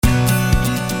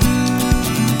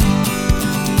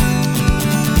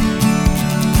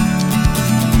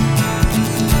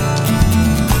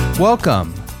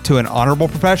Welcome to An Honorable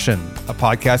Profession, a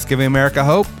podcast giving America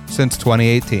hope since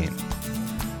 2018.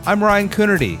 I'm Ryan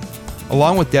Coonerty.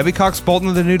 Along with Debbie Cox Bolton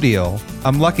of the New Deal,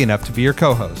 I'm lucky enough to be your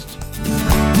co-host.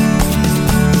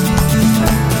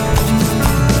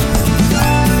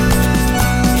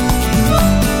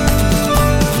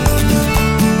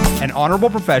 An Honorable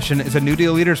Profession is a New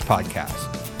Deal Leaders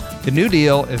podcast. The New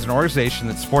Deal is an organization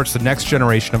that supports the next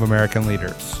generation of American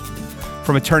leaders.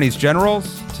 From attorneys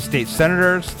generals, to state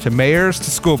senators, to mayors,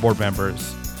 to school board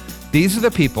members, these are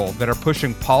the people that are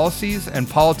pushing policies and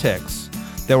politics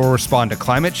that will respond to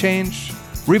climate change,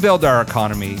 rebuild our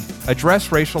economy,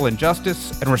 address racial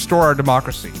injustice, and restore our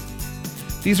democracy.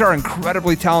 These are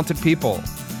incredibly talented people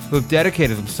who have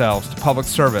dedicated themselves to public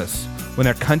service when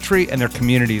their country and their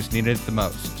communities needed it the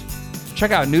most.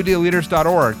 Check out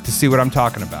newdealleaders.org to see what I'm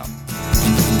talking about.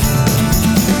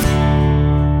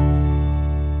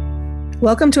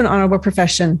 Welcome to An Honorable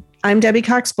Profession. I'm Debbie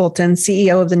Cox Bolton,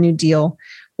 CEO of the New Deal,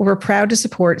 where we're proud to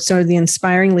support some of the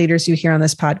inspiring leaders you hear on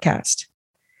this podcast.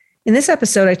 In this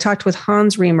episode, I talked with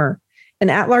Hans Riemer,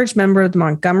 an at-large member of the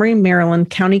Montgomery,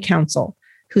 Maryland County Council,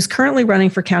 who's currently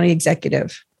running for county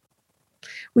executive.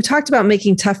 We talked about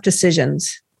making tough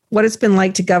decisions, what it's been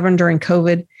like to govern during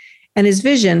COVID, and his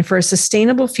vision for a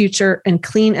sustainable future and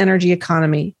clean energy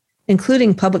economy,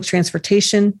 including public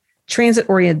transportation,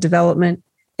 transit-oriented development,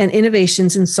 and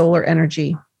innovations in solar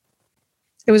energy.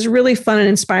 It was really fun and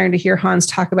inspiring to hear Hans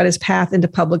talk about his path into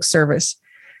public service,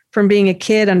 from being a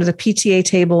kid under the PTA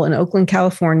table in Oakland,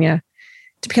 California,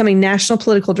 to becoming national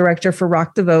political director for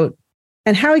Rock the Vote,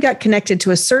 and how he got connected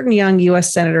to a certain young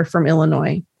U.S. senator from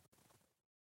Illinois.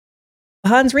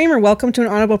 Hans Riemer, welcome to An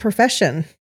Honorable Profession.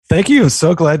 Thank you.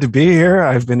 So glad to be here.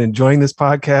 I've been enjoying this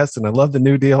podcast and I love the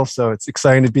New Deal. So it's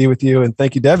exciting to be with you. And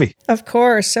thank you, Debbie. Of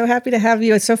course. So happy to have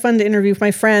you. It's so fun to interview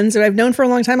my friends who I've known for a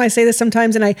long time. I say this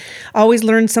sometimes and I always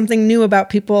learn something new about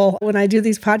people when I do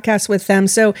these podcasts with them.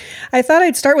 So I thought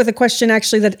I'd start with a question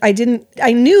actually that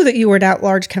I knew that you were an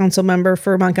at-large council member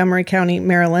for Montgomery County,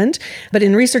 Maryland. But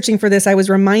in researching for this, I was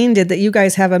reminded that you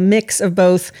guys have a mix of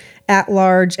both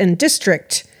at-large and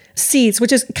district seats,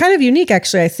 which is kind of unique,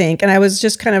 actually, I think. And I was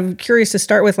just kind of curious to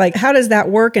start with, like, how does that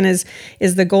work? And is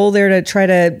the goal there to try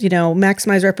to,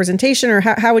 maximize representation? Or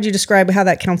how would you describe how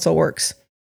that council works?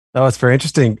 Oh, it's very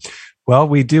interesting. Well,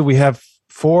 we have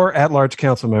 4 at-large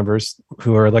council members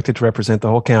who are elected to represent the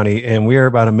whole county, and we are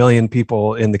about 1 million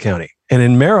people in the county. And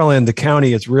in Maryland, the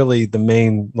county is really the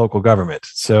main local government.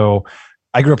 So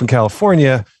I grew up in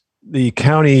California. The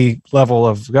county level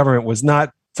of government was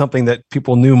not something that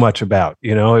people knew much about.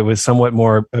 It was somewhat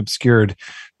more obscured.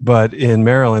 But in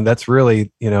Maryland, that's really,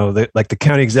 the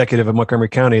county executive of Montgomery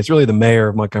County is really the mayor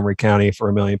of Montgomery County for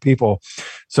 1 million people.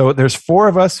 So there's 4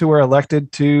 of us who are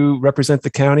elected to represent the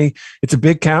county. It's a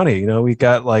big county. We've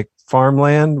got like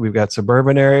farmland, we've got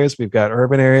suburban areas, we've got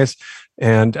urban areas.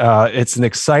 And it's an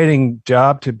exciting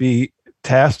job to be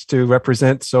tasked to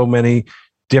represent so many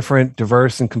different,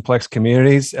 diverse, and complex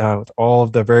communities with all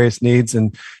of the various needs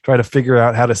and try to figure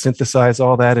out how to synthesize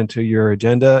all that into your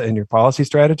agenda and your policy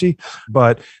strategy.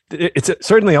 But it's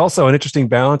certainly also an interesting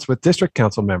balance with district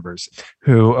council members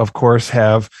who, of course,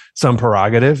 have some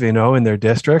prerogative, in their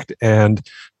district. And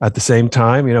at the same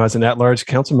time, as an at-large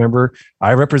council member,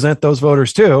 I represent those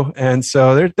voters too. And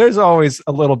so there's always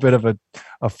a little bit of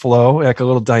a flow, like a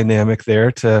little dynamic there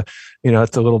to,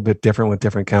 it's a little bit different with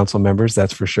different council members,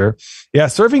 that's for sure. Yeah,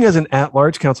 serving as an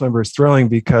at-large council member is thrilling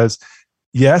because,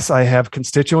 yes, I have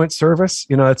constituent service.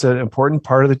 That's an important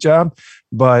part of the job,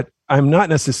 but I'm not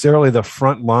necessarily the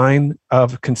front line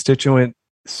of constituent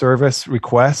service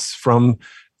requests from,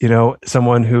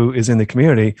 someone who is in the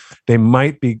community. They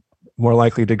might be more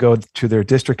likely to go to their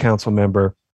district council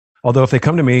member. Although if they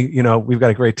come to me, we've got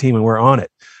a great team and we're on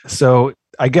it. So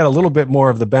I get a little bit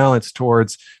more of the balance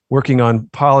towards working on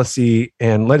policy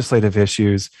and legislative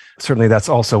issues. Certainly that's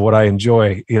also what I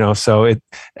enjoy, so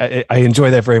I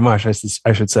enjoy that very much,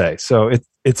 I should say. So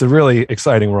it's a really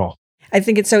exciting role. I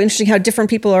think it's so interesting how different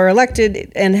people are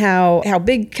elected and how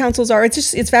big councils are.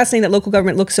 It's fascinating that local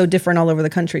government looks so different all over the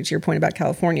country, to your point about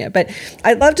California. But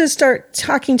I'd love to start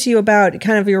talking to you about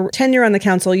kind of your tenure on the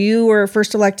council. You were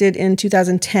first elected in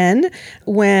 2010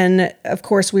 when, of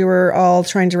course, we were all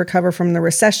trying to recover from the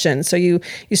recession. So you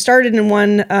started in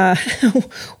one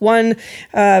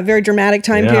very dramatic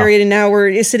time period, and now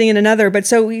we're sitting in another. But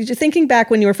so thinking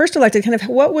back when you were first elected, kind of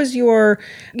what was your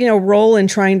role in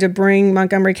trying to bring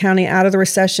Montgomery County out of the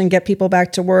recession, get people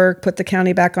back to work, put the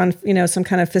county back on, some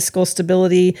kind of fiscal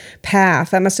stability path?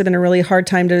 That must have been a really hard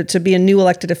time to be a new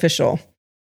elected official.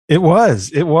 It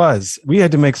was. We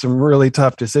had to make some really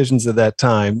tough decisions at that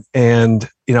time. And,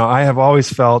 I have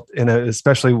always felt, and it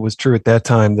especially was true at that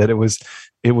time, that it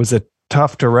was a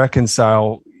tough to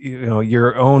reconcile,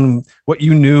 your own, what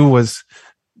you knew was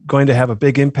going to have a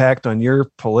big impact on your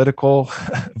political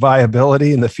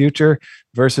viability in the future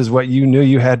versus what you knew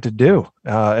you had to do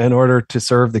in order to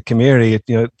serve the community.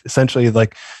 Essentially,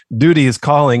 like, duty is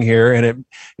calling here, and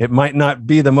it might not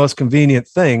be the most convenient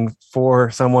thing for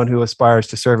someone who aspires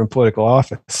to serve in political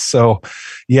office. So,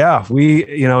 yeah, we,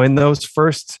 in those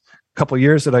first couple of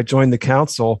years that I joined the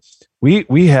council,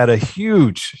 we had a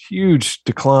huge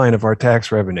decline of our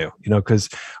tax revenue, because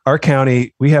our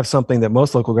county, we have something that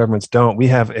most local governments don't. We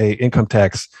have a income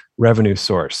tax revenue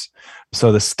source.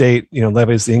 So the state,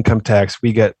 levies the income tax.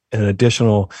 We get an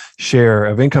additional share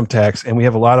of income tax, and we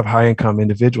have a lot of high income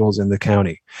individuals in the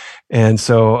county. And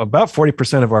so about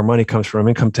 40% of our money comes from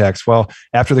income tax. Well,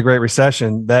 after the Great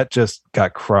Recession, that just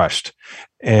got crushed.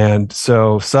 And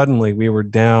so suddenly we were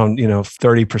down,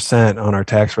 30% on our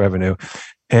tax revenue.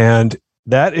 And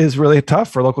that is really tough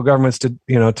for local governments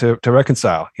to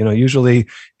reconcile. Usually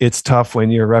it's tough when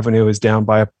your revenue is down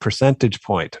by a percentage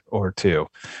point or two,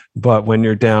 but when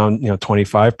you're down,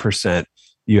 25%,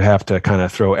 you have to kind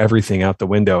of throw everything out the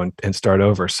window and start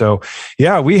over. So,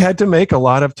 yeah, we had to make a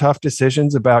lot of tough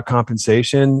decisions about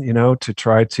compensation, to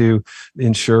try to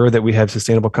ensure that we have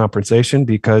sustainable compensation,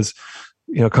 because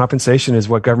compensation is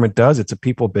what government does. It's a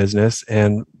people business,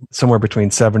 and somewhere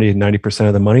between 70 and 90%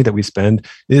 of the money that we spend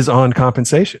is on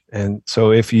compensation. And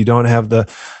so if you don't have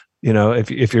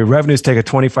if your revenues take a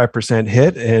 25%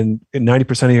 hit and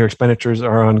 90% of your expenditures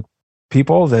are on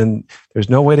people, then there's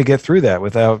no way to get through that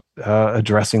without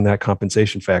addressing that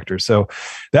compensation factor. So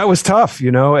that was tough, I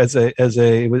know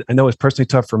it's personally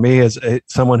tough for me as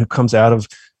someone who comes out of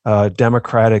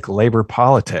democratic labor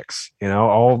politics,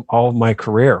 all of my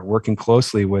career working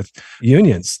closely with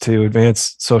unions to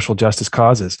advance social justice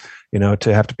causes,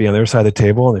 to have to be on their side of the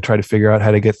table and to try to figure out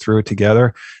how to get through it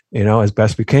together, as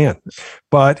best we can.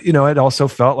 But, it also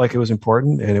felt like it was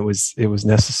important and it was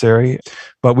necessary.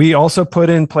 But we also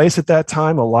put in place at that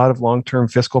time a lot of long-term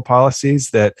fiscal policies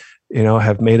that,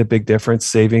 have made a big difference,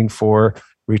 saving for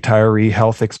retiree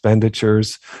health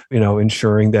expenditures,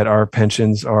 ensuring that our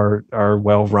pensions are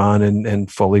well run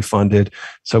and fully funded.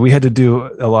 So we had to do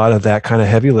a lot of that kind of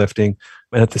heavy lifting,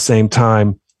 and at the same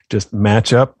time, just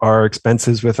match up our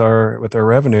expenses with our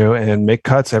revenue and make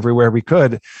cuts everywhere we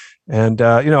could. And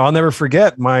I'll never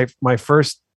forget my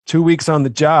first 2 weeks on the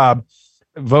job,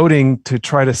 voting to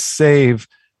try to save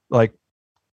like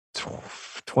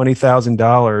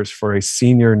 $20,000 for a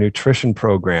senior nutrition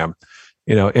program,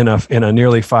 in a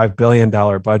nearly $5 billion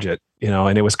budget,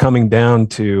 and it was coming down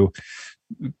to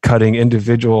cutting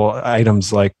individual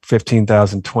items like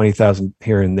 15,000, 20,000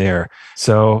 here and there.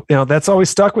 So, that's always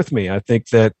stuck with me. I think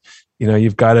that,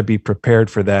 you've got to be prepared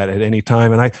for that at any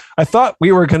time. And I thought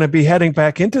we were going to be heading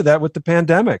back into that with the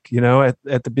pandemic,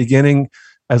 at the beginning,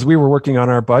 as we were working on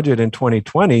our budget in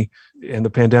 2020, and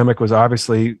the pandemic was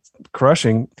obviously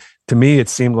crushing. To me, it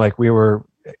seemed like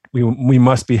we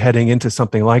must be heading into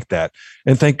something like that.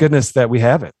 And thank goodness that we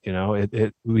haven't.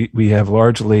 We have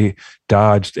largely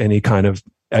dodged any kind of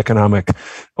economic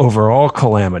overall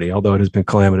calamity, although it has been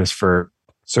calamitous for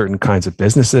certain kinds of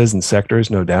businesses and sectors,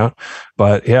 no doubt.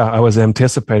 But yeah, I was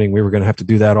anticipating we were going to have to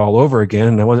do that all over again,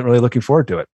 and I wasn't really looking forward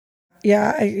to it.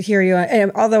 Yeah, I hear you.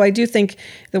 And although I do think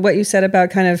that what you said about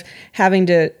kind of having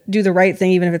to do the right thing,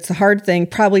 even if it's the hard thing,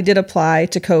 probably did apply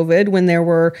to COVID when there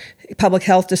were public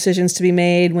health decisions to be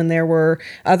made, when there were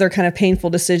other kind of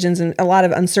painful decisions and a lot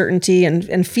of uncertainty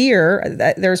and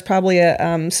fear. There's probably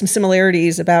some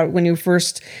similarities about when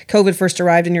COVID first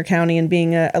arrived in your county and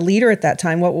being a leader at that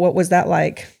time. What was that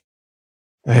like?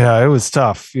 Yeah, it was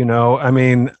tough.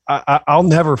 I'll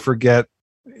never forget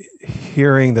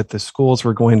hearing that the schools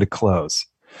were going to close.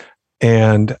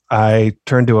 And I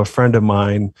turned to a friend of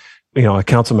mine, a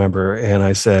council member, and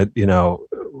I said,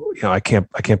 I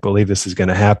can't believe this is going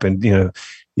to happen.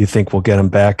 You think we'll get them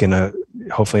back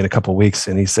hopefully in a couple of weeks?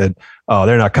 And he said, oh,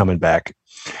 they're not coming back.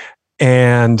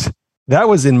 And that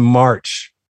was in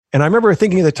March. And I remember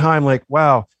thinking at the time, like,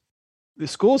 wow, the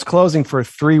schools closing for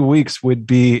 3 weeks would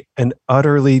be an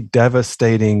utterly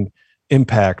devastating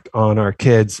impact on our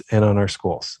kids and on our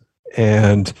schools.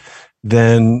 And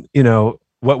then,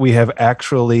 what we have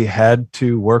actually had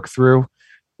to work through,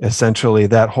 essentially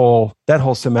that whole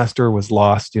semester was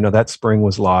lost, that spring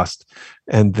was lost.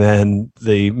 And then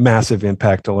the massive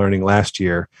impact to learning last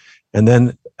year. And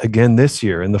then again this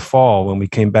year in the fall when we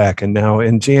came back, and now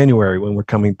in January when we're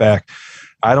coming back.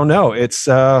 I don't know. It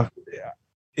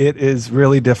is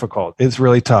really difficult. It's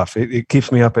really tough. It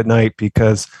keeps me up at night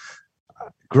because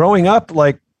growing up,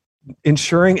 like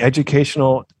ensuring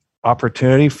educational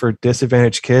opportunity for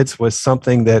disadvantaged kids was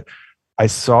something that I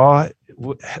saw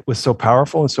was so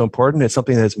powerful and so important. It's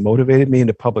something that's motivated me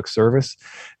into public service,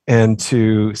 and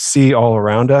to see all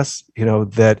around us,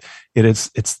 that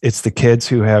it's the kids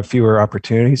who have fewer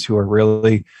opportunities who are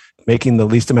really making the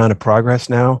least amount of progress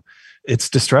now. It's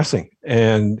distressing,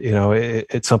 and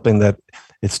it's something that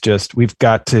it's just we've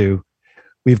got to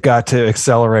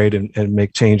accelerate and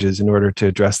make changes in order to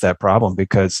address that problem,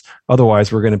 because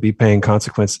otherwise we're going to be paying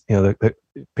consequence,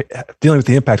 dealing with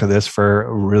the impact of this for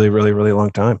a really, really, really long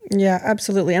time. Yeah,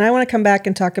 absolutely. And I want to come back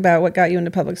and talk about what got you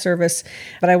into public service,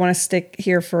 but I want to stick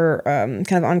here for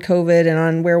kind of on COVID and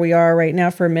on where we are right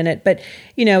now for a minute. But,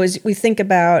 as we think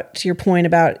about, to your point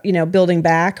about, building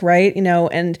back, right,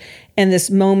 and this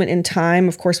moment in time,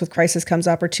 of course, with crisis comes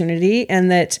opportunity,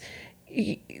 and that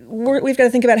we've got to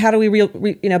think about how do we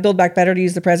build back better, to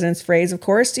use the president's phrase, of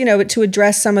course, but to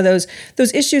address some of those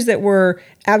issues that were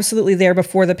absolutely there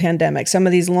before the pandemic. Some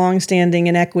of these longstanding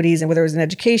inequities, and whether it was in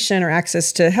education or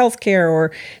access to healthcare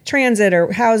or transit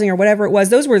or housing or whatever it was,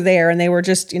 those were there, and they were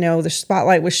just, the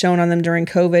spotlight was shown on them during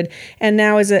COVID. And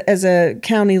now as a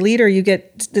county leader, you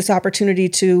get this opportunity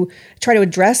to try to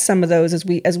address some of those as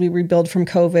we rebuild from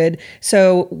COVID.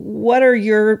 So what are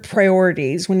your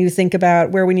priorities when you think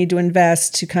about where we need to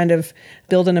invest to kind of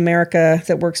build an America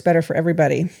that works better for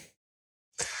everybody?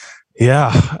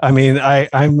 Yeah, I mean, I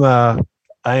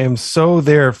am so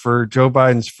there for Joe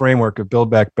Biden's framework of Build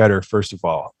Back Better. First of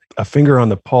all, a finger on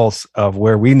the pulse of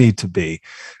where we need to be,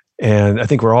 and I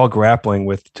think we're all grappling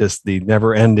with just the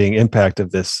never-ending impact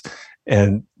of this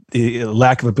and the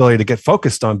lack of ability to get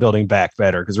focused on building back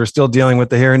better, because we're still dealing with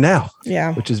the here and now,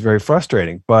 which is very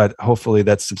frustrating. But hopefully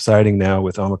that's subsiding now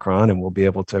with Omicron, and we'll be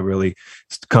able to really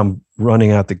come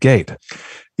running out the gate.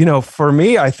 For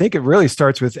me, I think it really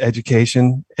starts with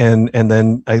education, and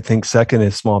then I think second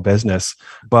is small business.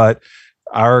 But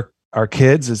our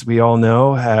kids, as we all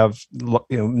know, have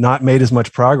not made as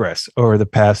much progress over the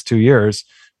past 2 years,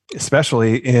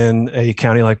 especially in a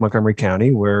county like Montgomery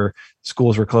County, where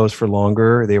schools were closed for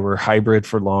longer, they were hybrid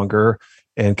for longer,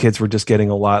 and kids were just getting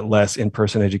a lot less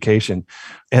in-person education.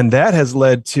 And that has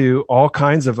led to all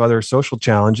kinds of other social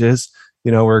challenges.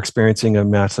 We're experiencing a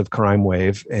massive crime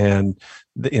wave, and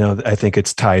I think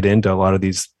it's tied into a lot of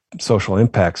these social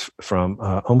impacts from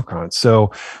Omicron.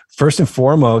 So first and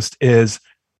foremost is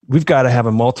we've got to have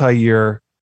a multi-year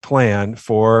plan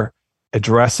for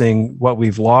addressing what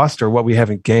we've lost or what we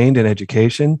haven't gained in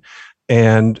education,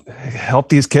 and help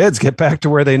these kids get back to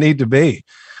where they need to be.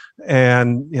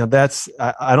 And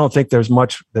I don't think there's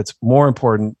much that's more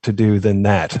important to do than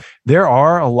that. There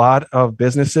are a lot of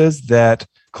businesses that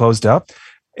closed up,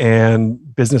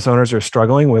 and business owners are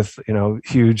struggling with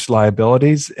huge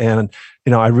liabilities, and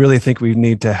I really think we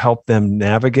need to help them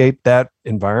navigate that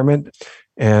environment.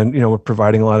 And we're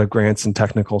providing a lot of grants and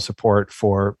technical support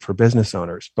for business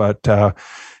owners. But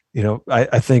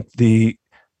I think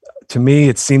to me,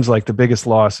 it seems like the biggest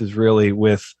loss is really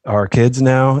with our kids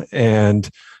now, and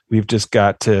we've just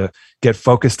got to get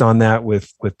focused on that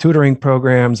with tutoring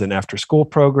programs and after school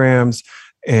programs,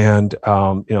 and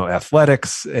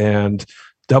athletics, and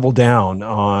double down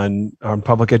on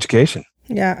public education.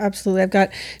 Yeah, absolutely. I've got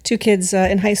 2 kids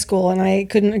in high school, and I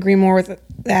couldn't agree more with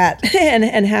that.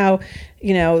 and how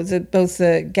both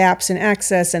the gaps in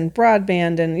access and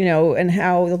broadband, and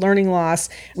how the learning loss,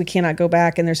 we cannot go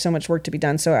back, and there's so much work to be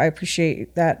done. So I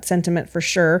appreciate that sentiment for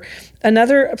sure.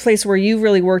 Another place where you've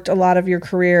really worked a lot of your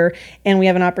career, and we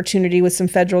have an opportunity with some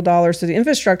federal dollars through the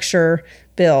infrastructure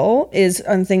bill, is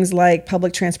on things like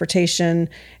public transportation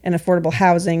and affordable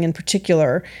housing in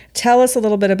particular. Tell us a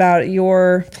little bit about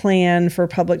your plan for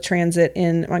public transit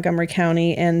in Montgomery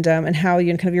County, and how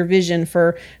you, and kind of your vision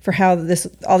for how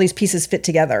all these pieces fit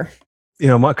together.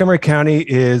 Montgomery County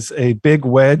is a big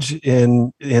wedge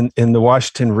in the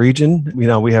Washington region.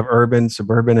 We have urban,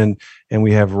 suburban, and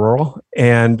we have rural.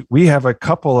 And we have a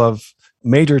couple of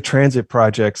major transit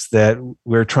projects that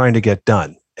we're trying to get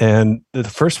done. And the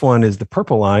first one is the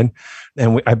Purple Line.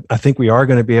 And I think we are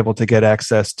going to be able to get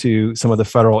access to some of the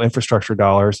federal infrastructure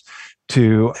dollars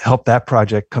to help that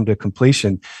project come to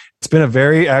completion. It's been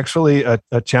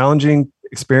a challenging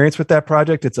experience with that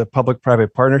project. It's a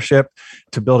public-private partnership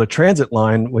to build a transit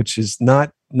line, which is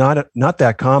not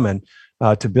that common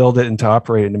to build it and to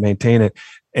operate it and to maintain it.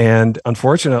 And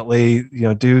unfortunately,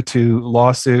 due to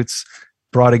lawsuits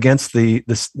brought against the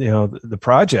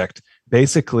project,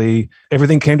 basically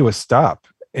everything came to a stop.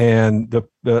 And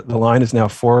the line is now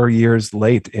 4 years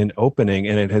late in opening,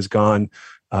 and it has gone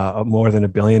more than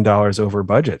 $1 billion over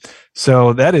budget.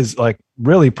 So that is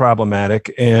really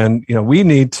problematic. And we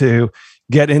need to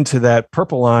get into that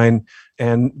purple line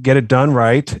and get it done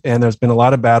right. And there's been a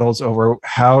lot of battles over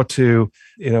how to,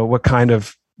 what kind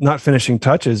of, not finishing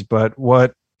touches, but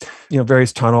what,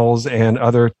 various tunnels and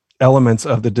other elements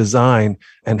of the design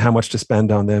and how much to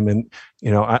spend on them. And,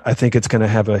 I think it's going to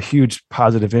have a huge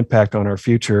positive impact on our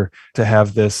future to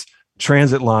have this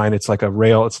transit line. It's like a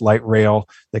rail, it's light rail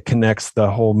that connects the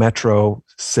whole metro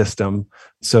system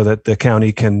so that the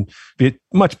county can be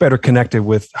much better connected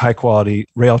with high quality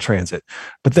rail transit.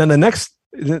 But then the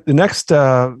next,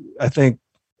 I think,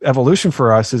 evolution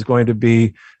for us is going to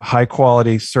be high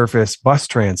quality surface bus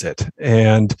transit.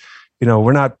 And,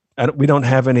 we don't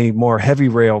have any more heavy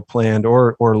rail planned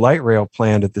or light rail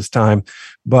planned at this time,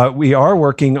 but we are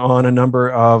working on a number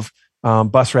of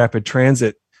bus rapid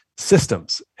transit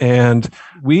systems. And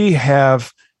we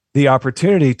have the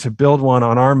opportunity to build one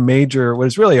on what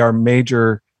is really our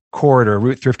major corridor,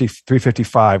 Route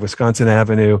 355, Wisconsin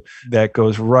Avenue, that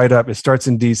goes right up. It starts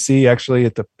in DC,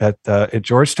 actually, at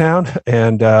Georgetown,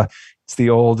 and it's the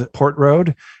old Port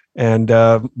Road. And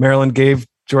Maryland gave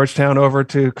Georgetown over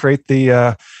to create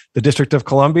the District of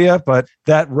Columbia, but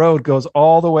that road goes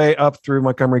all the way up through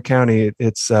Montgomery County.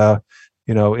 It's it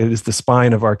is the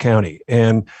spine of our county,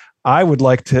 and I would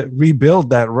like to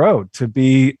rebuild that road to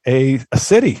be a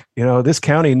city. This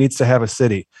county needs to have a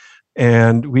city.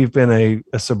 And we've been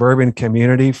a suburban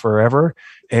community forever,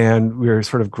 and we're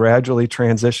sort of gradually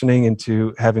transitioning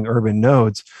into having urban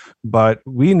nodes. But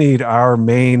we need our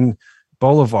main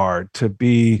boulevard to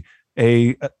be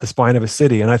the spine of a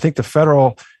city. And I think the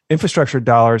federal infrastructure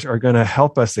dollars are going to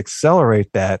help us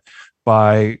accelerate that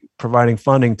by providing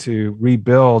funding to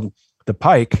rebuild the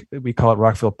Pike, we call it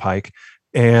Rockville Pike,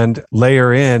 and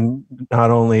layer in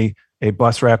not only a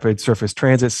bus rapid surface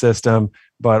transit system,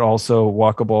 but also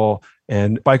walkable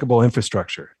and bikeable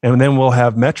infrastructure. And then we'll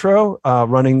have metro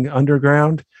running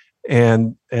underground,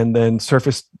 and then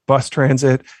surface bus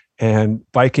transit and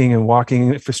biking and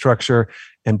walking infrastructure,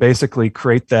 and basically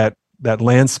create that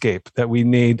landscape that we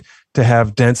need to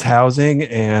have dense housing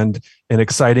and an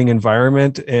exciting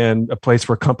environment and a place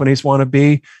where companies want to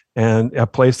be and a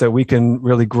place that we can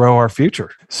really grow our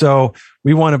future. So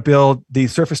we want to build the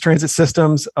surface transit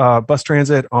systems, bus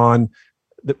transit on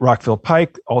the Rockville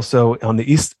Pike, also on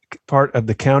the east part of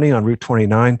the county on Route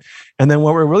 29. And then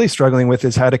what we're really struggling with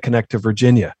is how to connect to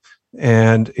Virginia.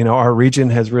 And, our region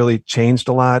has really changed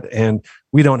a lot, and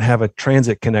we don't have a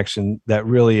transit connection that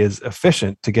really is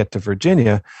efficient to get to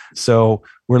Virginia. So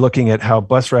we're looking at how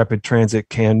bus rapid transit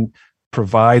can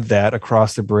provide that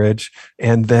across the bridge.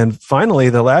 And then finally,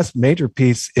 the last major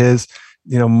piece is,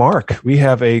 MARC. We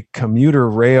have a commuter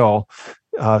rail,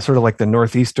 sort of like the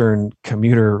Northeastern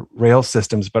commuter rail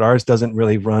systems, but ours doesn't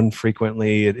really run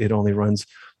frequently. It only runs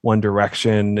one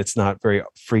direction. It's not very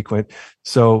frequent.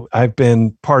 So I've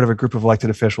been part of a group of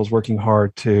elected officials working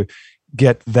hard to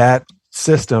get that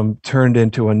system turned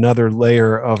into another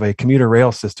layer of a commuter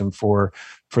rail system for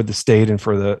the state and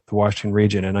for the Washington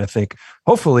region. And I think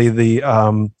hopefully the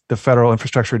federal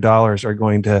infrastructure dollars are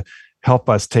going to help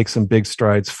us take some big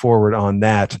strides forward on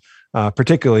that,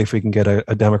 particularly if we can get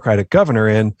a Democratic governor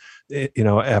in,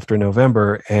 after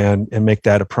November and make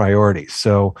that a priority.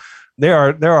 So there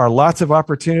are lots of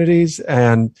opportunities,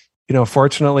 and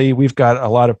fortunately, we've got a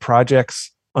lot of projects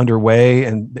underway,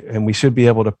 and we should be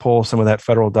able to pull some of those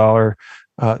federal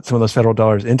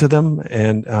dollars into them,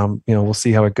 and we'll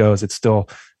see how it goes. It's still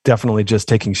definitely just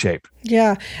taking shape.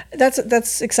 Yeah,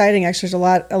 that's exciting. Actually,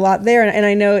 there's a lot there, and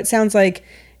I know it sounds like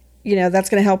that's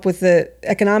going to help with the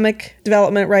economic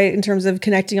development, right, in terms of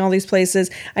connecting all these places.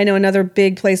 I know another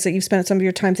big place that you've spent some of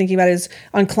your time thinking about is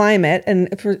on climate, and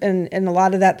a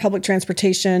lot of that public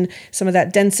transportation, some of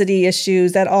that density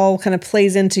issues, that all kind of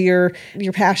plays into your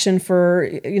passion for,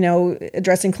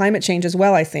 addressing climate change as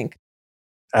well, I think.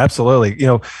 Absolutely.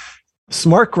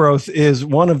 Smart growth is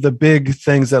one of the big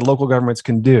things that local governments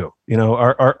can do.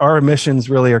 Our emissions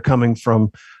really are coming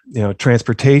from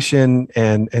transportation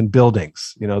and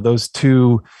buildings. Those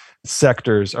two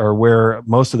sectors are where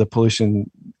most of the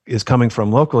pollution is coming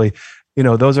from locally.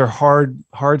 Those are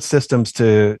hard systems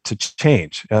to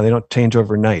change. They don't change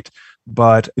overnight.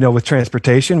 But with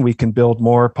transportation, we can build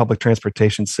more public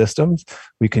transportation systems.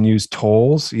 We can use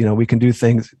tolls. We can do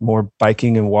things more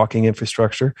biking and walking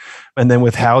infrastructure. And then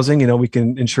with housing, we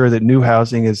can ensure that new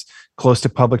housing is close to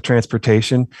public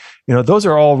transportation. Those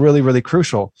are all really, really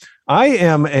crucial. I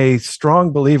am a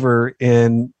strong believer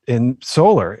in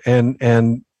solar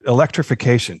and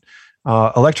electrification.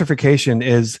 Electrification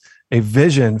is a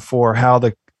vision for how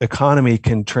the economy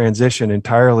can transition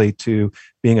entirely to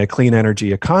being a clean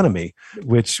energy economy,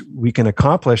 which we can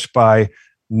accomplish by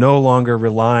no longer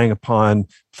relying upon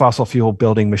fossil fuel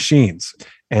building machines.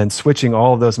 and switching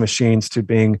all of those machines to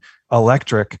being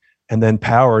electric and then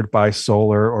powered by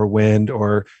solar or wind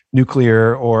or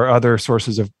nuclear or other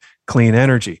sources of clean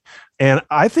energy. And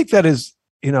I think that is,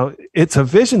 it's a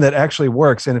vision that actually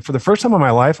works. And for the first time in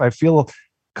my life, I feel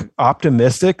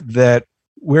optimistic that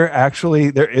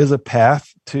there is a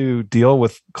path to deal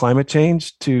with climate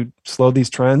change, to slow these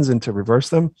trends and to reverse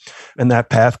them. And that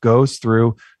path goes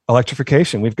through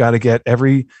electrification. We've got to get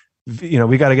we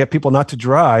got to get people not to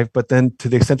drive, but then to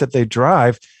the extent that they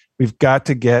drive, we've got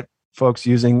to get folks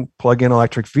using plug-in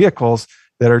electric vehicles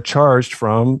that are charged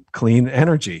from clean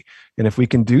energy. And if we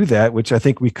can do that, which I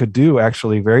think we could do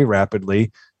actually very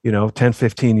rapidly, 10,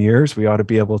 15 years, we ought to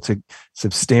be able to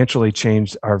substantially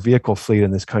change our vehicle fleet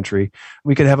in this country.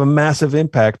 We could have a massive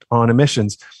impact on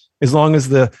emissions as long as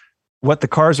what the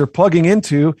cars are plugging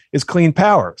into is clean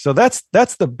power. So that's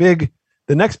the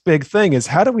next big thing is,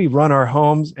 how do we run our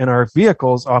homes and our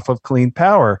vehicles off of clean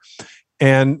power?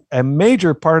 And a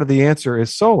major part of the answer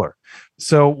is solar.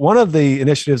 So one of the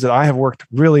initiatives that I have worked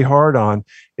really hard on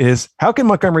is, how can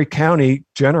Montgomery County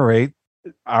generate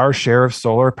our share of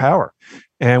solar power?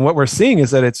 And what we're seeing is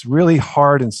that it's really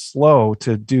hard and slow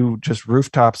to do just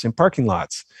rooftops in parking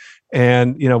lots.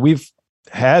 And, we've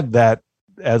had that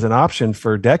as an option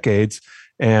for decades,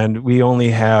 and we only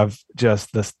have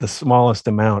just the smallest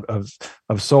amount of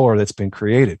solar that's been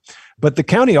created. But the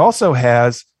county also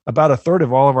has about a third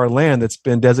of all of our land that's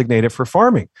been designated for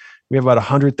farming. We have about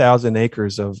 100,000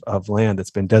 acres of land that's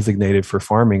been designated for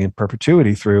farming in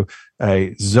perpetuity through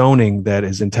a zoning that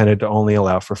is intended to only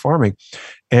allow for farming.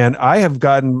 And I have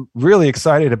gotten really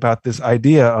excited about this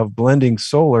idea of blending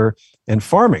solar and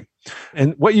farming.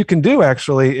 And what you can do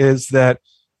actually is that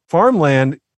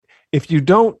farmland, if you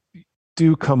don't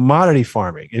do commodity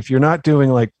farming, if you're not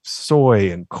doing like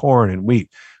soy and corn and wheat,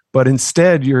 but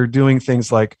instead you're doing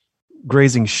things like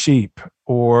grazing sheep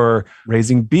or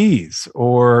raising bees,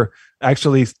 or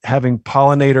actually having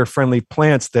pollinator-friendly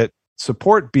plants that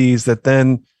support bees that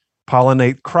then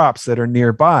pollinate crops that are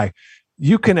nearby,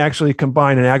 you can actually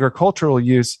combine an agricultural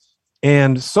use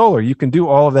and solar. You can do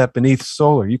all of that beneath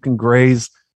solar. You can graze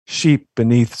sheep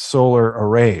beneath solar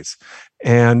arrays.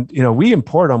 And, we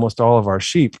import almost all of our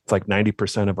sheep. It's like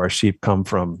 90% of our sheep come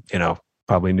from,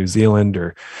 probably New Zealand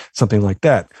or something like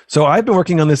that. So I've been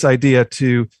working on this idea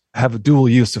to have a dual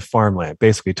use of farmland,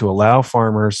 basically to allow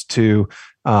farmers to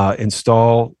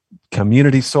install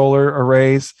community solar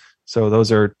arrays. So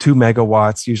those are 2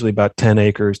 megawatts, usually about 10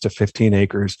 acres to 15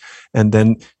 acres. And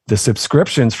then the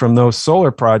subscriptions from those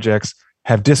solar projects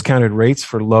have discounted rates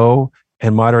for low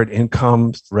and moderate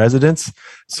income residents.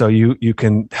 So you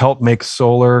can help make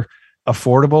solar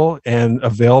affordable and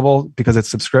available because it's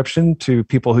subscription to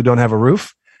people who don't have a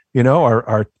roof,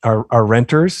 our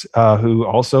renters who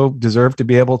also deserve to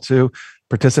be able to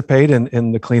participate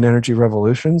in the clean energy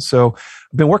revolution. So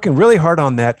I've been working really hard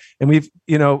on that. And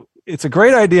it's a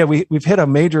great idea. We've hit a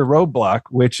major roadblock,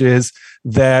 which is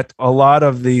that a lot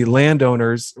of the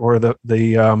landowners or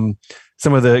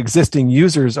some of the existing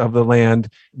users of the land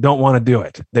don't want to do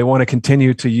it. They want to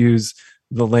continue to use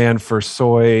the land for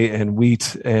soy and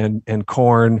wheat and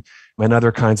corn and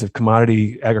other kinds of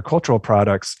commodity agricultural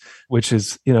products, which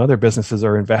is, their businesses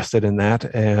are invested in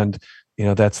that. And,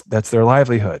 that's their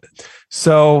livelihood.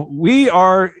 So we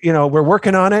are, we're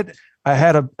working on it. I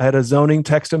had a zoning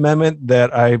text amendment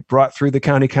that I brought through the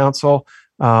county council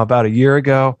about a year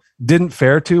ago. Didn't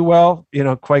fare too well,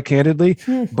 quite candidly,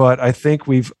 but I think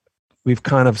we've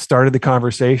kind of started the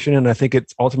conversation, and I think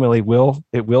it ultimately will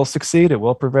succeed. It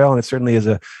will prevail, and it certainly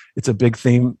it's a big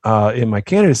theme in my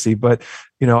candidacy. But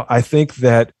I think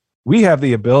that we have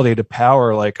the ability to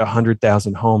power like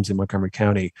 100,000 homes in Montgomery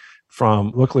County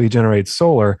from locally generated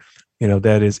solar,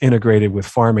 that is integrated with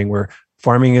farming, where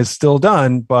farming is still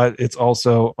done, but it's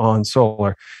also on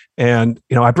solar. And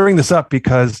I bring this up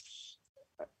because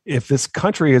if this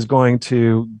country is going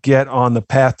to get on the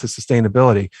path to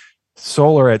sustainability,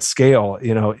 solar at scale,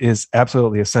 is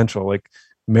absolutely essential. Like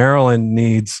Maryland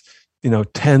needs,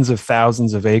 tens of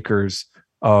thousands of acres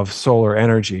of solar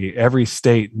energy. Every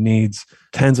state needs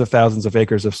tens of thousands of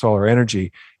acres of solar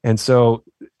energy. And so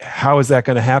how is that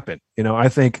going to happen? I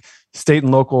think state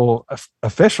and local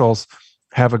officials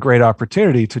have a great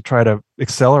opportunity to try to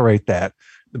accelerate that.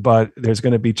 But there's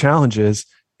going to be challenges,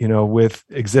 with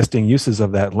existing uses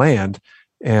of that land.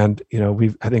 And,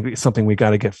 I think it's something we got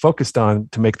to get focused on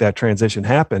to make that transition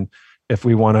happen if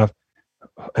we want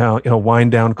to,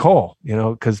 wind down coal,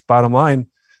 because bottom line,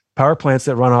 power plants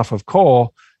that run off of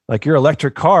coal, like your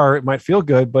electric car, it might feel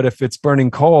good, but if it's burning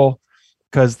coal,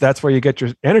 because that's where you get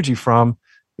your energy from,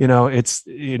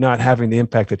 you're not having the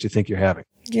impact that you think you're having.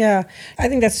 Yeah, I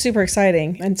think that's super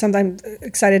exciting, and sometimes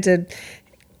excited to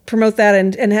promote that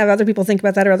and have other people think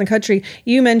about that around the country.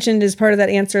 You mentioned as part of that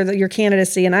answer that your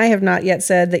candidacy, and I have not yet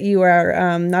said that you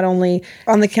are not only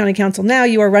on the county council now,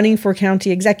 you are running for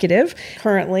county executive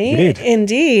currently.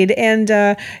 Indeed. And,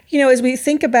 as we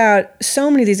think about so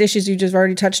many of these issues you just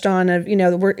already touched on,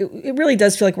 it really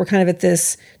does feel like we're kind of at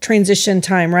this transition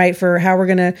time, right? For how we're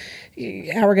going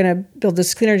to build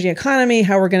this clean energy economy,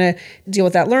 how we're going to deal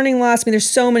with that learning loss. I mean, there's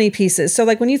so many pieces. So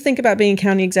like when you think about being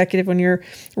county executive, when you're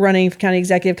running for county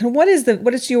executive, kind of what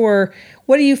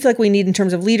do you feel like we need in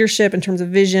terms of leadership, in terms of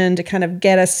vision to kind of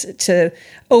get us to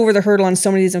over the hurdle on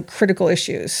so many of these critical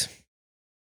issues?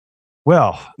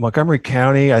 Well, Montgomery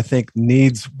County, I think,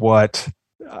 needs what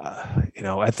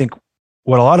a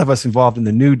lot of us involved in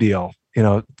the New Deal,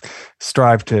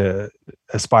 strive to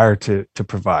aspire to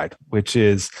provide, which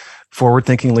is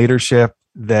forward-thinking leadership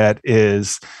that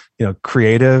is,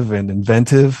 creative and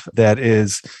inventive, that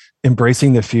is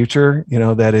embracing the future,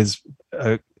 that is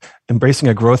embracing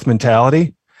a growth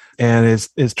mentality, and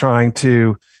is trying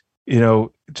to,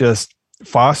 just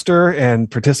foster and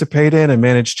participate in and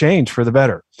manage change for the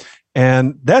better.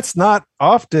 And that's not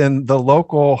often the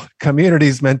local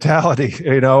community's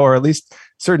mentality, or at least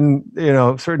certain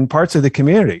parts of the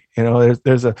community.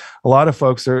 There's a lot of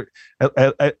folks are,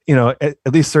 at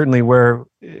least certainly where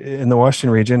in the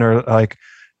Washington region are like,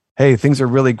 hey, things are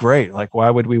really great. Like, why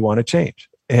would we want to change?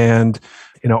 And,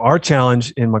 our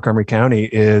challenge in Montgomery County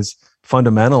is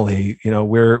fundamentally,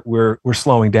 we're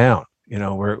slowing down.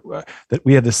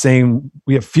 We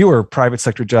have fewer private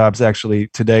sector jobs actually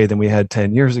today than we had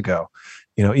 10 years ago.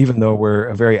 Even though we're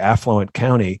a very affluent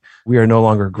county, we are no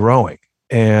longer growing.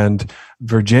 And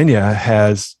Virginia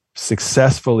has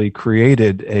successfully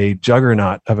created a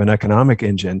juggernaut of an economic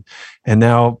engine. And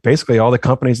now basically all the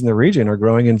companies in the region are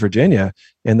growing in Virginia,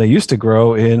 and they used to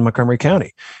grow in Montgomery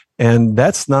County. And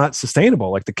that's not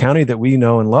sustainable. Like, the county that we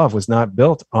know and love was not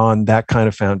built on that kind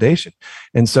of foundation.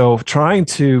 And so trying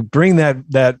to bring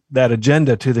that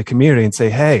agenda to the community and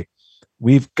say, hey,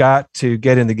 we've got to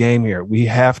get in the game here. We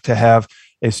have to have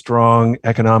a strong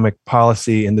economic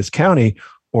policy in this county,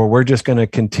 or we're just going to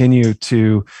continue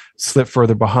to slip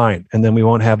further behind. And then we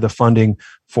won't have the funding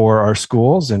for our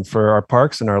schools and for our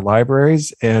parks and our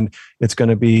libraries. And it's going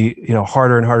to be,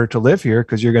 harder and harder to live here,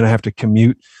 because you're going to have to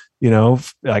commute,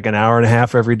 like an hour and a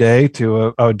half every day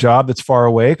to a job that's far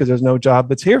away, because there's no job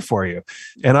that's here for you.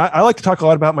 And I like to talk a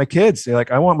lot about my kids.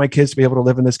 I want my kids to be able to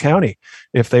live in this county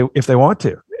if they want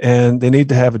to, and they need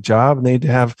to have a job, and they need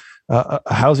to have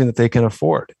a housing that they can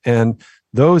afford. And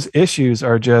those issues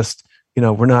are just,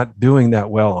 we're not doing that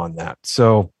well on that.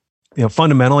 So,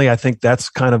 fundamentally, I think that's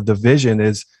kind of the vision,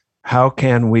 is how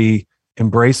can we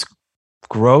embrace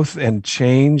growth and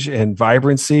change and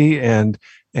vibrancy, and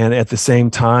at the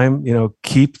same time,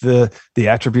 keep the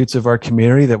attributes of our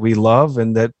community that we love,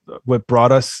 and that what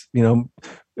brought us,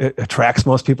 it attracts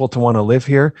most people to want to live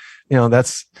here.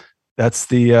 That's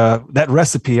that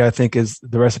recipe, I think, is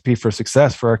the recipe for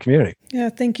success for our community. Yeah,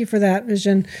 thank you for that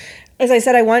vision. As I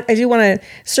said, I do want to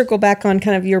circle back on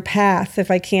kind of your path, if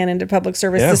I can, into public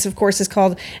service. Yeah. This, of course, is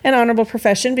called an honorable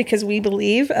profession, because we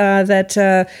believe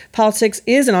that politics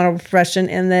is an honorable profession,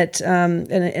 and that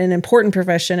an important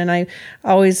profession. And I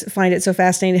always find it so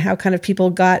fascinating how kind of people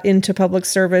got into public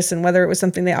service, and whether it was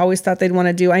something they always thought they'd want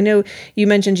to do. I know you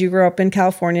mentioned you grew up in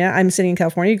California. I'm sitting in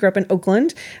California. You grew up in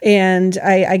Oakland, and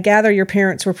I gather your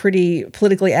parents were pretty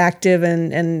politically active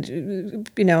and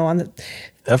on the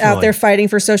Definitely. Out there fighting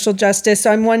for social justice.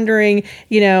 So I'm wondering,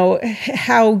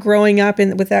 how growing up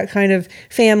with that kind of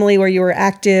family where you were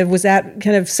active, was that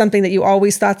kind of something that you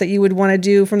always thought that you would want to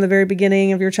do from the very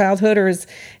beginning of your childhood, or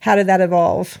how did that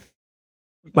evolve?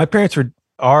 My parents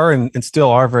are and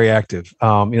still are very active.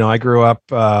 I grew up,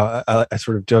 I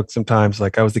sort of joke sometimes,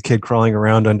 like I was the kid crawling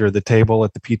around under the table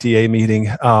at the PTA meeting.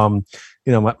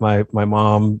 My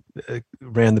mom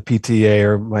ran the PTA,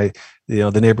 or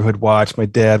the neighborhood watch. My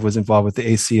dad was involved with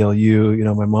the ACLU.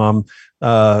 My mom,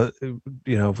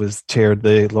 was chaired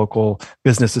the local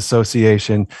business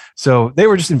association. So they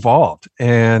were just involved,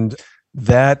 and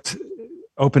that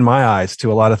opened my eyes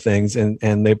to a lot of things.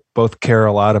 And they both care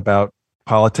a lot about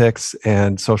politics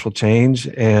and social change.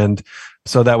 And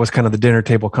so that was kind of the dinner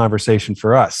table conversation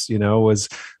for us,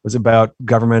 was about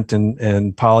government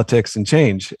and politics and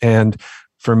change. And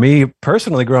for me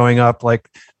personally, growing up, like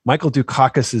Michael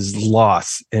Dukakis's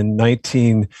loss in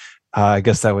I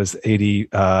guess that was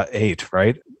 88,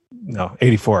 right? No,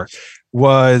 84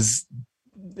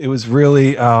 it was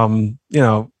really,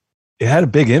 it had a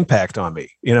big impact on me,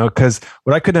 because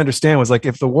what I couldn't understand was, like,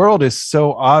 if the world is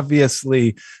so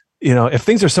obviously, if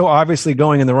things are so obviously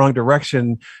going in the wrong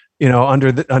direction,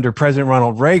 under President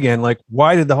Ronald Reagan, like,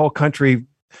 why did the whole country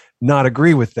not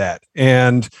agree with that.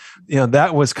 And,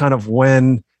 that was kind of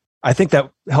when I think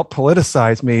that helped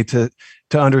politicize me to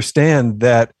understand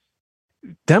that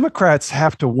Democrats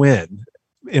have to win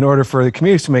in order for the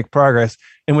communities to make progress.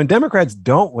 And when Democrats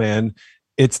don't win,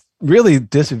 it's really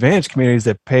disadvantaged communities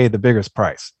that pay the biggest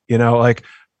price. Like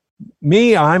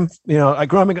me,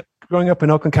 growing up in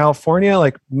Oakland, California,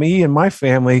 like me and my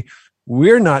family,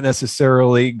 we're not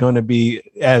necessarily going to be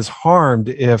as harmed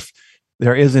if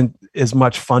there isn't as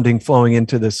much funding flowing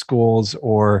into the schools,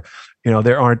 or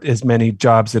there aren't as many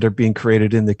jobs that are being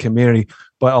created in the community.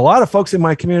 But a lot of folks in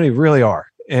my community really are.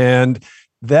 And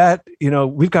that,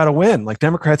 we've got to win. Like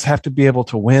Democrats have to be able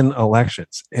to win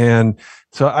elections. And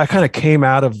so I kind of came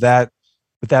out of that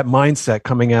with that mindset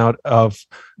coming out of,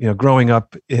 growing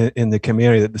up in the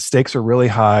community, that the stakes are really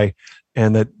high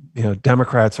and that,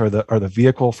 Democrats are the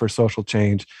vehicle for social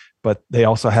change, but they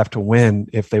also have to win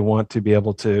if they want to be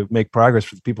able to make progress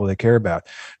for the people they care about.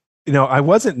 I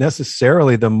wasn't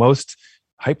necessarily the most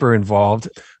hyper involved,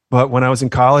 but when I was in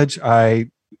college, I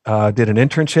did an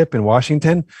internship in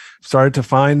Washington, started to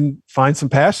find some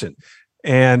passion.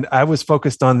 And I was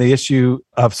focused on the issue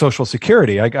of Social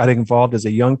Security. I got involved as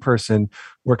a young person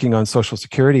working on Social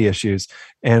Security issues.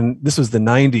 And this was the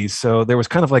 90s. So there was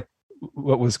kind of like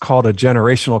what was called a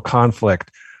generational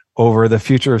conflict over the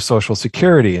future of Social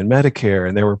Security and Medicare.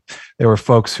 And there were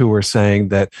folks who were saying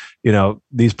that,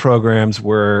 these programs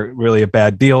were really a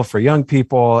bad deal for young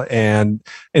people. And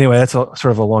anyway, that's sort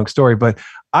of a long story, but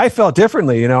I felt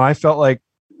differently. I felt like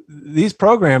these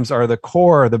programs are the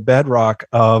core, the bedrock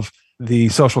of the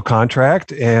social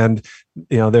contract. And,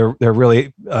 they're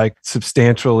really like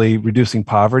substantially reducing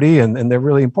poverty, and they're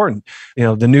really important.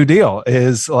 The New Deal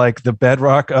is like the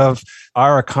bedrock of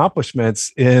our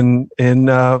accomplishments in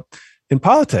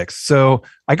politics. So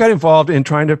I got involved in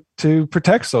trying to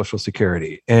protect Social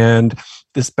Security. And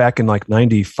this back in like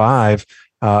 95,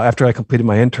 after I completed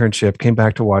my internship, came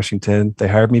back to Washington, they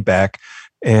hired me back,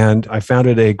 and I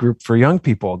founded a group for young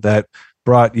people that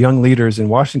brought young leaders in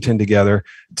Washington together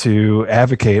to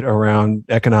advocate around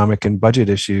economic and budget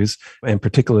issues, and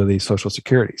particularly Social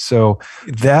Security. So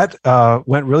that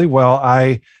went really well.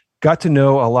 I got to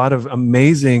know a lot of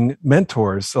amazing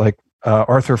mentors like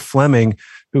Arthur Fleming,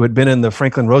 who had been in the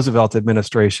Franklin Roosevelt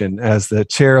administration as the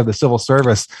chair of the civil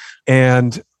service.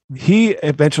 And he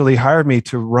eventually hired me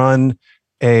to run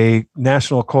a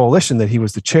national coalition that he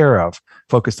was the chair of,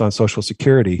 focused on Social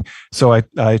Security. So I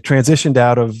transitioned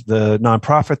out of the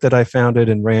nonprofit that I founded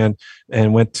and ran,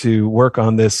 and went to work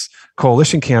on this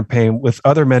coalition campaign with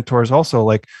other mentors also,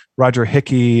 like Roger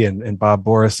Hickey and Bob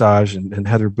Borisage and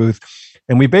Heather Booth.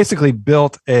 And we basically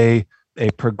built a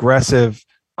progressive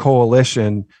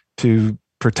coalition to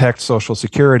protect Social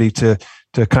Security, to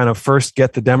kind of first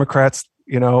get the Democrats,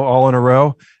 all in a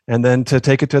row, and then to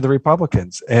take it to the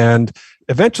Republicans. And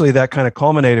eventually that kind of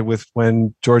culminated with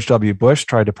when George W. Bush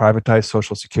tried to privatize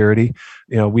Social Security.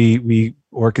 We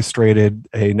orchestrated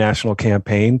a national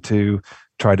campaign to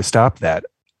try to stop that.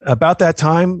 About that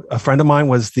time, a friend of mine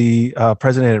was the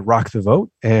president at Rock the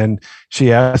Vote, and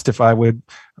she asked if I would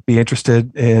be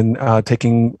interested in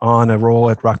taking on a role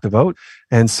at Rock the Vote.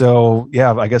 And so,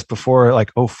 I guess before like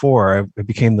 2004, I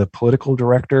became the political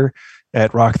director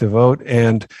at Rock the Vote,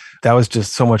 and that was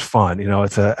just so much fun.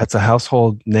 It's a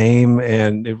household name,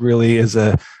 and it really is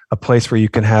a place where you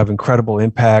can have incredible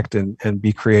impact and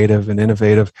be creative and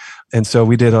innovative. And so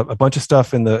we did a bunch of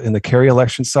stuff in the Kerry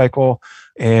election cycle,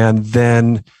 and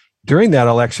then during that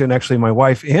election, actually, my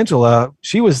wife Angela,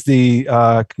 she was the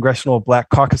Congressional Black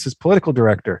Caucus's political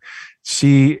director.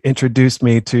 She introduced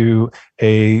me to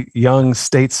a young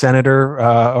state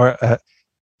senator,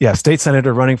 state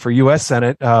senator running for U.S.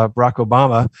 Senate, Barack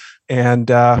Obama. And,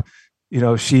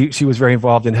 she was very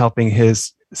involved in helping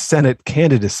his Senate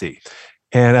candidacy.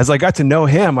 And as I got to know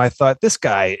him, I thought, this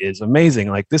guy is amazing.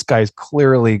 Like, this guy is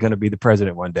clearly going to be the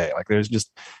president one day. Like, there's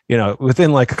just,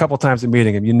 within like a couple of times of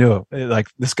meeting him, like,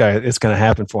 this guy, it's going to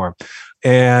happen for him.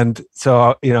 And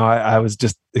so, I was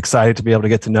just excited to be able to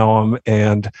get to know him,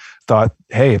 and thought,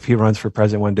 hey, if he runs for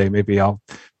president one day, maybe I'll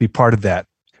be part of that.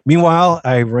 Meanwhile,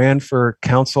 I ran for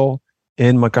council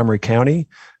in Montgomery County,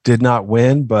 did not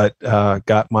win, but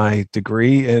got my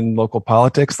degree in local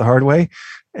politics the hard way.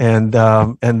 And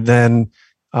then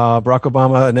Barack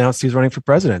Obama announced he's running for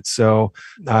president. So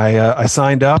I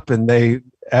signed up, and they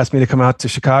asked me to come out to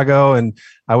Chicago, and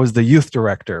I was the youth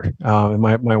director. And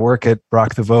my work at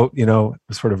Rock the Vote,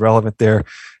 was sort of relevant there.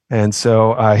 And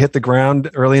so I hit the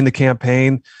ground early in the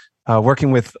campaign,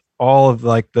 working with all of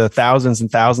like the thousands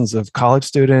and thousands of college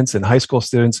students and high school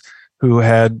students who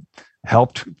had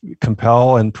helped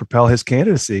compel and propel his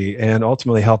candidacy, and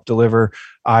ultimately helped deliver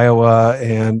Iowa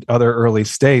and other early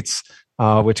states,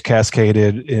 which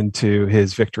cascaded into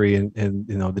his victory in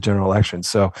the general election.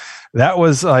 So that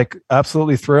was like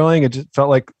absolutely thrilling. It just felt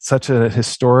like such a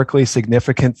historically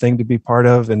significant thing to be part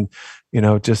of, and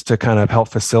just to kind of help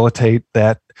facilitate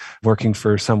that, working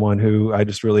for someone who I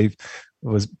just really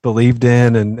was believed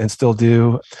in and still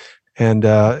do. And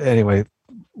anyway,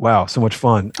 wow, so much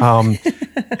fun.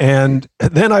 And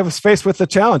then I was faced with the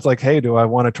challenge, like, hey, do I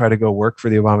want to try to go work for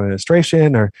the Obama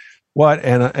administration or what?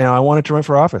 And I wanted to run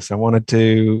for office. I wanted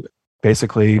to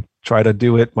basically try to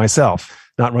do it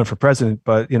myself, not run for president,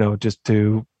 but, just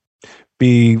to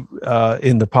be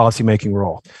in the policymaking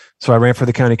role. So I ran for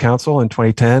the county council in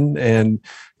 2010, and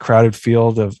crowded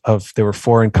field of there were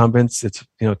 4 incumbents. It's,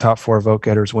 top 4 vote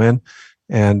getters win.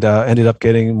 And ended up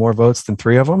getting more votes than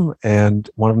 3 of them, and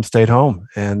one of them stayed home.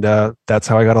 And that's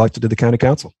how I got elected to the county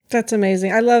council. That's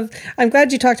amazing. I'm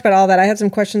glad you talked about all that. I had some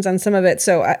questions on some of it.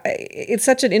 So it's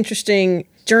such an interesting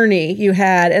journey you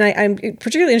had. And I'm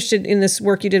particularly interested in this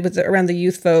work you did around the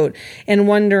youth vote, and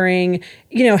wondering,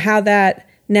 how that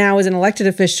now as an elected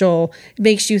official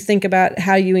makes you think about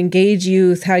how you engage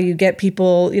youth, how you get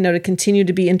people, to continue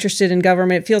to be interested in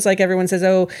government. It feels like everyone says,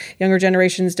 oh, younger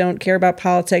generations don't care about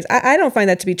politics. I don't find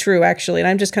that to be true, actually. And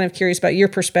I'm just kind of curious about your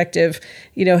perspective,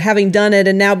 having done it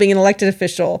and now being an elected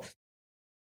official.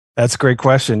 That's a great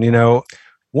question.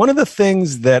 One of the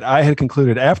things that I had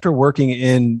concluded after working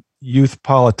in youth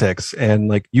politics and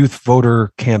like youth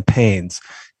voter campaigns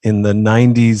in the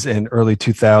 90s and early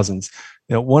 2000s,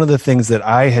 one of the things that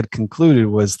I had concluded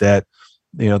was that,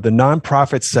 the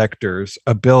nonprofit sector's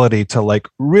ability to like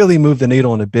really move the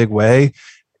needle in a big way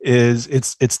is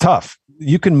it's tough.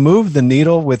 You can move the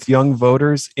needle with young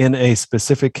voters in a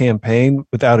specific campaign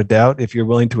without a doubt if you're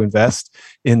willing to invest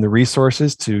in the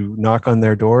resources to knock on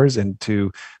their doors and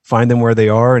to find them where they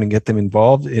are and get them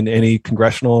involved in any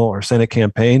congressional or Senate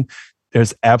campaign.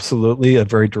 There's absolutely a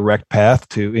very direct path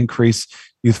to increase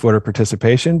youth voter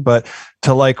participation, but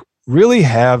to like really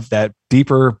have that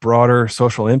deeper, broader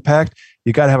social impact,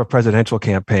 you got to have a presidential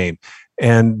campaign.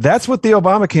 And that's what the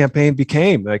Obama campaign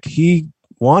became. Like, he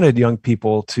wanted young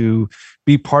people to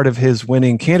be part of his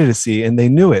winning candidacy, and they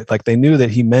knew it. Like, they knew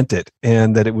that he meant it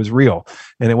and that it was real.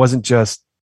 And it wasn't just,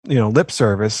 lip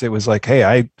service. It was like, hey,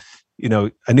 I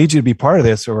need you to be part of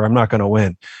this or I'm not going to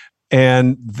win.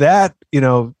 And that,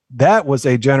 that was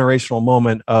a generational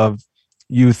moment of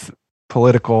youth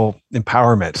political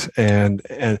empowerment. And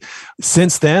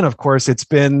since then, of course, it's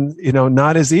been,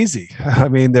 not as easy. I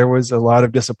mean, there was a lot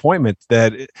of disappointment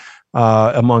that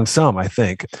among some, I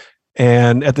think.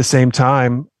 And at the same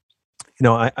time,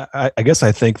 I guess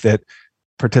I think that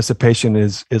participation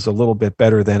is a little bit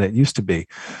better than it used to be.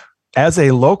 As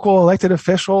a local elected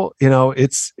official,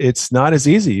 it's not as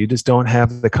easy. You just don't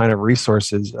have the kind of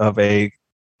resources of a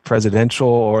presidential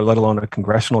or let alone a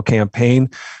congressional campaign.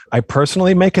 I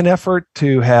personally make an effort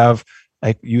to have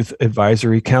like youth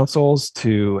advisory councils,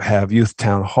 to have youth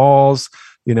town halls,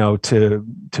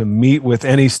 to meet with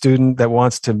any student that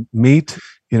wants to meet,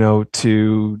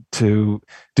 to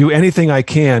do anything I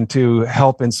can to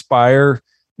help inspire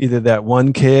either that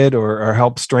one kid or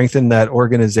help strengthen that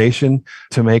organization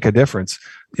to make a difference.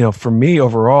 For me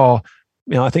overall,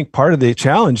 I think part of the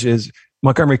challenge is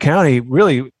Montgomery County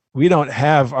really, we don't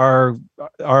have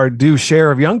our due share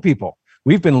of young people.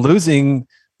 We've been losing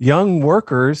young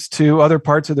workers to other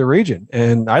parts of the region.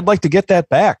 And I'd like to get that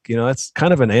back. That's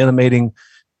kind of an animating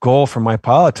goal for my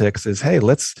politics is, hey,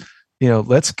 let's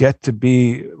get to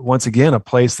be once again a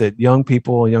place that young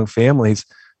people, young families,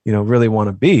 really want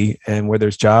to be, and where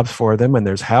there's jobs for them and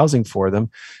there's housing for them.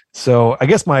 So I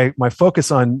guess my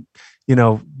focus on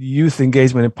youth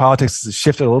engagement in politics has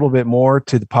shifted a little bit more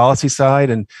to the policy side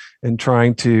and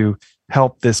trying to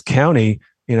help this county,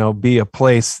 be a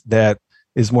place that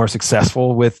is more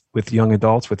successful with young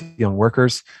adults, with young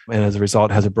workers, and as a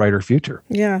result has a brighter future.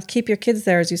 Yeah, keep your kids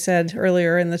there, as you said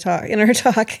earlier in our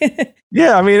talk.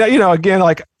 Yeah, I mean, again,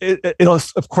 like it'll,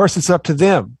 of course, it's up to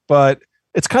them, but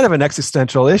it's kind of an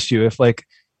existential issue. If like,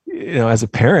 as a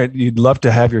parent, you'd love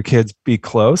to have your kids be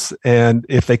close. And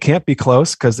if they can't be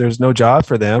close because there's no job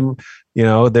for them,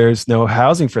 there's no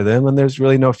housing for them, and there's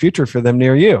really no future for them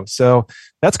near you. So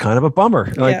that's kind of a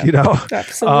bummer.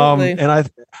 Absolutely. And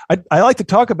I like to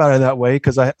talk about it that way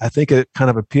because I think it kind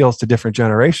of appeals to different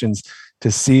generations to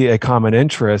see a common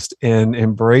interest in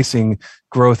embracing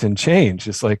growth and change.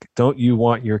 It's like, don't you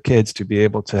want your kids to be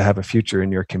able to have a future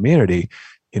in your community?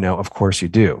 Of course you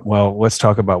do. Well, let's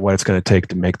talk about what it's going to take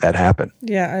to make that happen.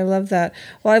 Yeah, I love that.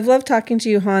 Well, I've loved talking to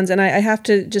you, Hans. And I have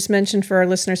to just mention for our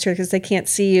listeners here, because they can't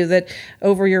see you, that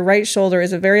over your right shoulder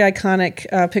is a very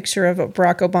iconic picture of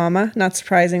Barack Obama, not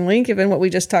surprisingly, given what we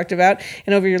just talked about.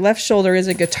 And over your left shoulder is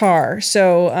a guitar.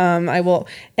 So I will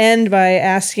end by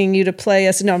asking you to play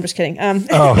us. No, I'm just kidding. I've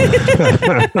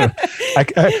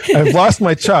lost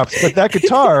my chops, but that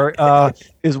guitar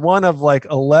is one of like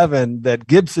 11 that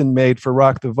Gibson made for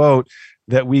Rock the Vote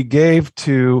that we gave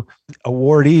to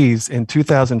awardees in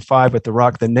 2005 at the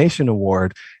Rock the Nation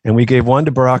Award. And we gave one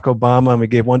to Barack Obama and we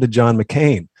gave one to John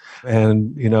McCain.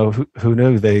 And, who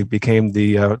knew they became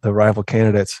the rival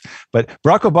candidates. But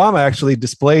Barack Obama actually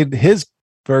displayed his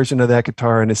version of that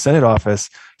guitar in his Senate office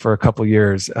for a couple of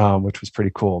years, which was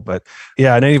pretty cool. But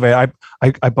yeah, and anyway,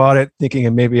 I bought it thinking,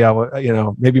 and maybe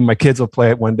maybe my kids will play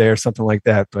it one day or something like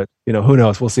that. But who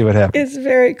knows? We'll see what happens. It's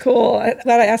very cool. I'm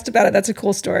glad I asked about it. That's a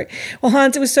cool story. Well,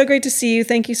 Hans, it was so great to see you.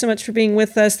 Thank you so much for being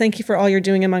with us. Thank you for all you're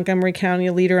doing in Montgomery County,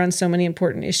 a leader on so many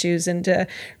important issues, and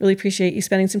really appreciate you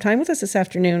spending some time with us this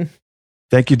afternoon.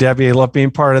 Thank you, Debbie. I love being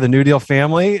part of the New Deal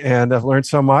family, and I've learned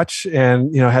so much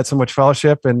and, had so much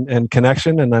fellowship and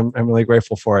connection, and I'm really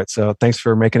grateful for it. So thanks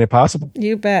for making it possible.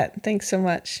 You bet. Thanks so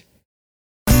much.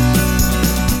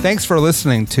 Thanks for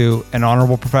listening to An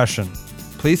Honorable Profession.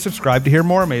 Please subscribe to hear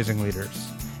more amazing leaders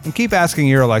and keep asking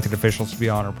your elected officials to be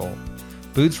honorable.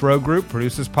 Boots Road Group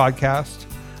produces podcast.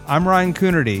 I'm Ryan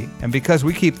Coonerty, and because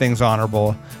we keep things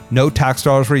honorable, no tax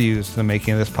dollars were used in the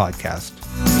making of this podcast.